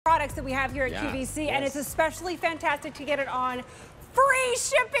products that we have here at QVC, and it's especially fantastic to get it on free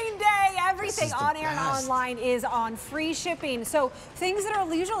shipping day. Everything on air and online is on free shipping. So things that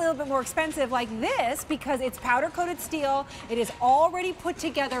are usually a little bit more expensive like this, because it's powder coated steel, it is already put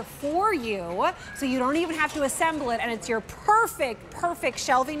together for you, so you don't even have to assemble it, and it's your perfect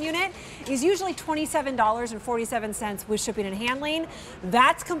shelving unit, is usually $27.47 with shipping and handling.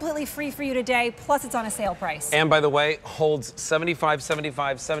 That's completely free for you today, plus it's on a sale price. And by the way, holds 75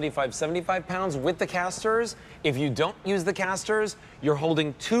 pounds with the casters. If you don't use the casters, you're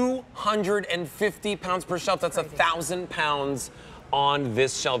holding 250 pounds per shelf. That's 1,000 pounds on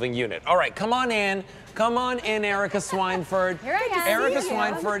this shelving unit. All right, come on in. Come on in, Erica Swineford. Here I am. Erica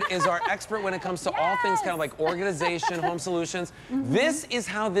Swineford is our expert when it comes to all things kind of like organization, home solutions. This is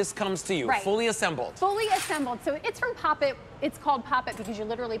how this comes to you, fully assembled. Fully assembled. So it's from Pop It. It's called Pop It because you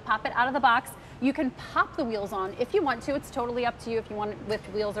literally pop it out of the box. You can pop the wheels on if you want to. It's totally up to you if you want it with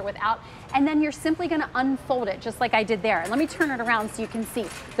wheels or without. And then you're simply going to unfold it just like I did there. And let me turn it around so you can see.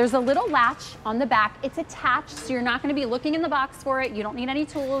 There's a little latch on the back. It's attached, so you're not going to be looking in the box for it. You don't need any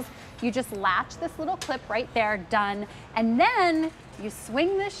tools. You just latch this little clip right there, done. And then you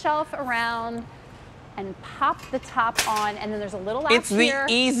swing this shelf around and pop the top on, and then there's a little latch here. It's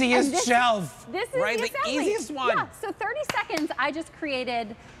the easiest shelf. This is right, the easiest one. Yeah, so 30 seconds, I just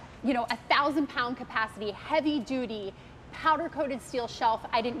created, you know, 1,000-pound capacity, heavy-duty, powder-coated steel shelf.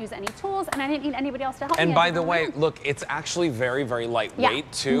 I didn't use any tools, and I didn't need anybody else to help me. And by the way, look, it's actually very, very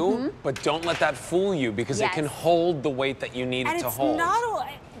lightweight too, but don't let that fool you because it can hold the weight that you need it to hold.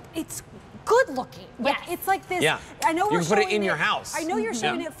 It's good looking. Like, it's like this. Yeah. I know you can put it in your house. I know you're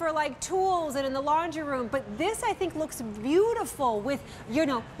showing it for like tools and in the laundry room, but this I think looks beautiful with, you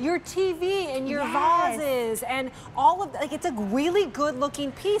know, your TV and your vases and all of, like, it's a really good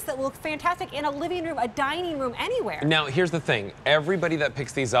looking piece that will look fantastic in a living room, a dining room, anywhere. Now, here's the thing. Everybody that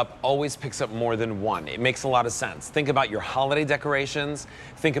picks these up always picks up more than one. It makes a lot of sense. Think about your holiday decorations.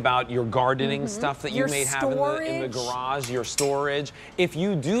 Think about your gardening stuff that you may have in the garage, your storage. If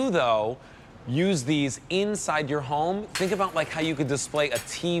you do, though, use these inside your home. Think about like how you could display a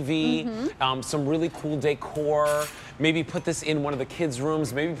TV, some really cool decor. Maybe put this in one of the kids'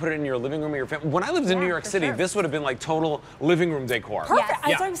 rooms. Maybe put it in your living room or your family. When I lived in New York City, this would have been like total living room decor. Perfect.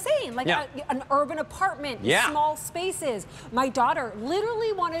 That's what I'm saying. Like an urban apartment, small spaces. My daughter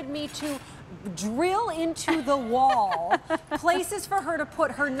literally wanted me to drill into the wall places for her to put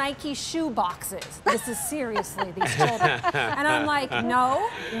her Nike shoe boxes. This is seriously these children. And I'm like, no,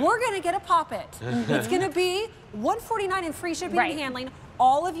 we're going to get a Pop It. It's going to be $149 in free shipping and handling.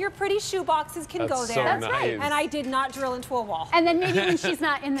 All of your pretty shoe boxes can go there. That's right. And I did not drill into a wall. And then maybe when she's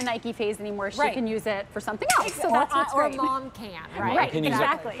not in the Nike phase anymore, she can use it for something else. So that's what's or great. mom can, Right,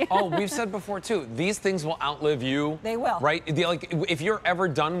 exactly. Oh, we've said before too, these things will outlive you. They will. Right? Like, if you're ever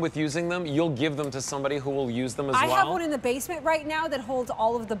done with using them, you'll give them to somebody who will use them as well. I have one in the basement right now that holds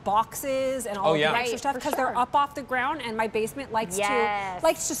all of the boxes and all of the extra stuff because they're up off the ground, and my basement likes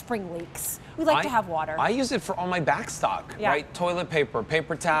to spring leaks. We like to have water. I use it for all my back stock, right? Toilet paper,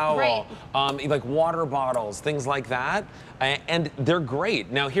 paper towel, like water bottles, things like that. And they're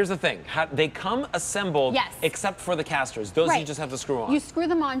great. Now, here's the thing. They come assembled except for the casters. Those you just have to screw on. You screw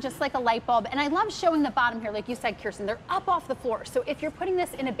them on just like a light bulb. And I love showing the bottom here. Like you said, Kirsten, they're up off the floor. So if you're putting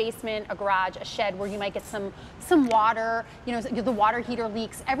this in a basement, a garage, a shed where you might get some water, you know, the water heater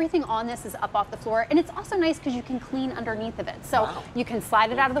leaks, everything on this is up off the floor. And it's also nice because you can clean underneath of it. So you can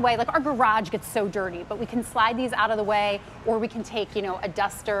slide it out of the way. Like our garage gets so dirty, but we can slide these out of the way, or we can take, you know, a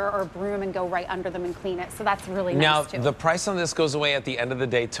duster or a broom and go right under them and clean it. So that's really nice too. Now, the price on this goes away at the end of the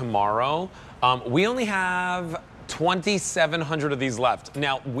day tomorrow. We only have 2,700 of these left.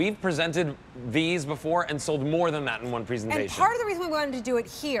 Now, we've presented these before and sold more than that in one presentation. And part of the reason we wanted to do it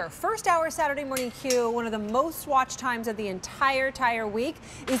here, first hour Saturday morning Q, one of the most watched times of the entire week,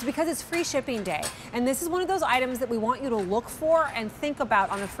 is because it's free shipping day. And this is one of those items that we want you to look for and think about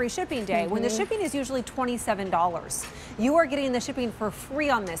on a free shipping day. When the shipping is usually $27, you are getting the shipping for free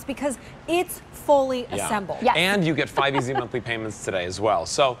on this because it's fully assembled. And you get 5 easy monthly payments today as well.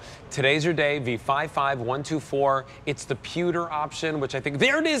 So today's your day, V55124. It's the pewter option, which I think,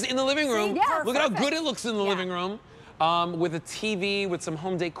 there it is in the living room. Look at how good it looks in the living room. With a TV, with some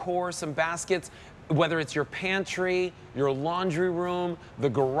home decor, some baskets, whether it's your pantry, your laundry room, the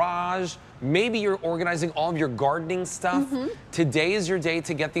garage, maybe you're organizing all of your gardening stuff. Today is your day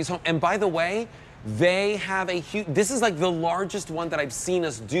to get these home. And by the way, They have a huge, this is like the largest one that I've seen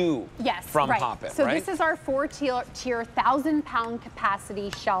us do from Pop It, So this is our 4-tier 1,000-pound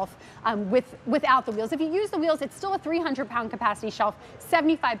capacity shelf without the wheels. If you use the wheels, it's still a 300-pound capacity shelf,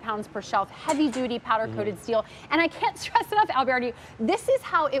 75 pounds per shelf, heavy-duty powder-coated steel. And I can't stress enough, Alberti, this is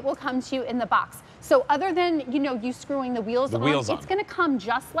how it will come to you in the box. So other than, you screwing the wheels on, it's gonna come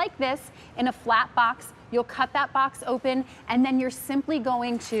just like this in a flat box. You'll cut that box open, and then you're simply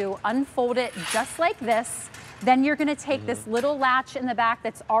going to unfold it just like this. Then you're gonna take this little latch in the back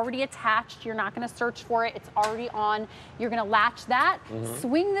that's already attached. You're not gonna search for it, it's already on. You're gonna latch that,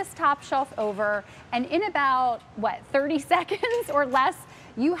 swing this top shelf over, and in about, 30 seconds or less,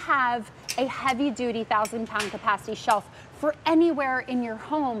 you have a heavy-duty 1,000-pound capacity shelf for anywhere in your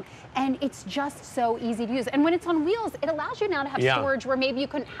home, and it's just so easy to use. And when it's on wheels, it allows you now to have storage where maybe you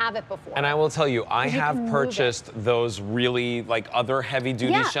couldn't have it before. And I will tell you, I have purchased those really other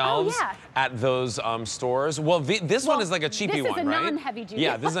heavy-duty shelves at those stores. Well, this one is like a cheapy one, right? This is a non-heavy-duty.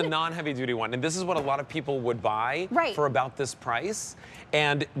 Yeah, this is a non-heavy-duty one, and this is what a lot of people would buy for about this price.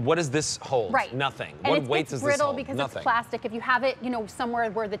 And what does this hold? Nothing. What weight does this hold? It's brittle because it's plastic. If you have it,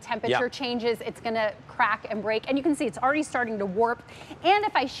 somewhere where the temperature changes, it's gonna crack and break. And you can see it's already starting to warp. And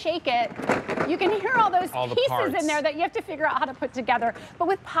if I shake it, you can hear all those pieces in there that you have to figure out how to put together. But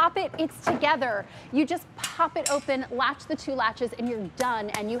with Pop It, it's together. You just pop it open, latch the 2 latches, and you're done.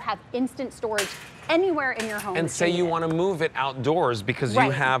 And you have instant storage anywhere in your home. And say you want to move it outdoors because you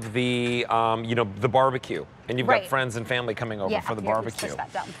have the, the barbecue, and you've got friends and family coming over for the barbecue.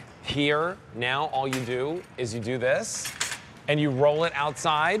 Here, now all you do is you do this, and you roll it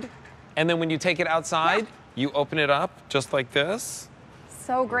outside, and then when you take it outside, you open it up just like this.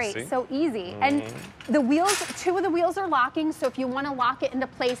 So great, so easy. And the wheels, 2 of the wheels are locking, so if you want to lock it into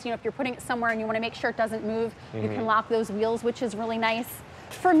place, if you're putting it somewhere and you want to make sure it doesn't move, you can lock those wheels, which is really nice.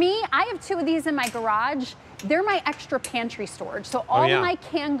 For me, I have 2 of these in my garage. They're my extra pantry storage. So all of my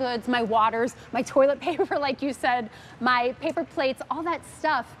canned goods, my waters, my toilet paper, like you said, my paper plates, all that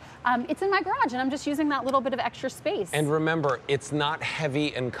stuff, it's in my garage, and I'm just using that little bit of extra space. And remember, it's not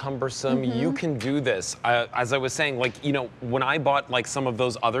heavy and cumbersome. You can do this. As I was saying, when I bought some of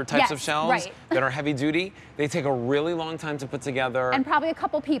those other types of shelves that are heavy duty, they take a really long time to put together. And probably a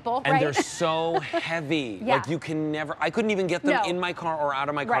couple people, and they're so heavy. You can never, I couldn't even get them in my car or out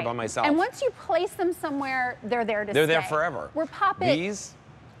of my car by myself. And once you place them somewhere, they're there to stay. They're there forever. We're Pop It. These,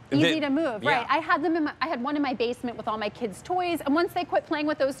 easy to move, I had them I had one in my basement with all my kids' toys, and once they quit playing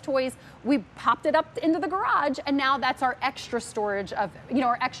with those toys, we popped it up into the garage, and now that's our extra storage of,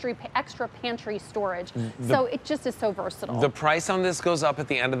 our extra pantry storage. So it just is so versatile. The price on this goes up at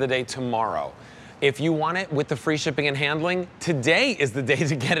the end of the day tomorrow. If you want it with the free shipping and handling, today is the day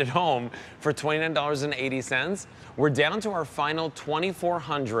to get it home for $29.80. We're down to our final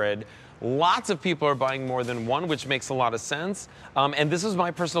 2,400. Lots of people are buying more than one, which makes a lot of sense. And this is my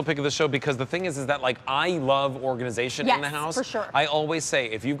personal pick of the show because the thing is that I love organization in the house. For sure. I always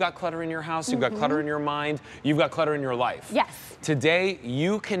say, if you've got clutter in your house, you've got clutter in your mind, you've got clutter in your life. Yes. Today,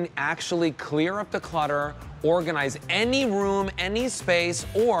 you can actually clear up the clutter, organize any room, any space,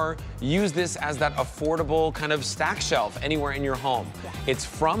 or use this as that affordable kind of stack shelf anywhere in your home. It's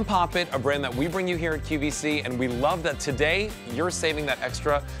from Pop It, a brand that we bring you here at QVC, and we love that today you're saving that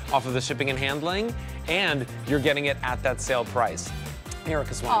extra off of the shipping and handling, and you're getting it at that sale price.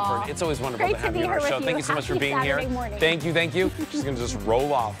 Erica Swanford, it's always wonderful to have you on our show. Thank you so much for being here. Thank you, thank you. She's gonna just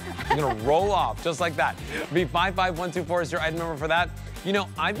roll off. She's gonna roll off just like that. B55124 is your item number for that.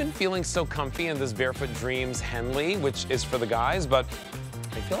 I've been feeling so comfy in this Barefoot Dreams Henley, which is for the guys, but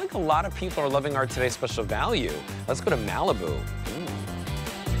I feel like a lot of people are loving our Today Special Value. Let's go to Malibu.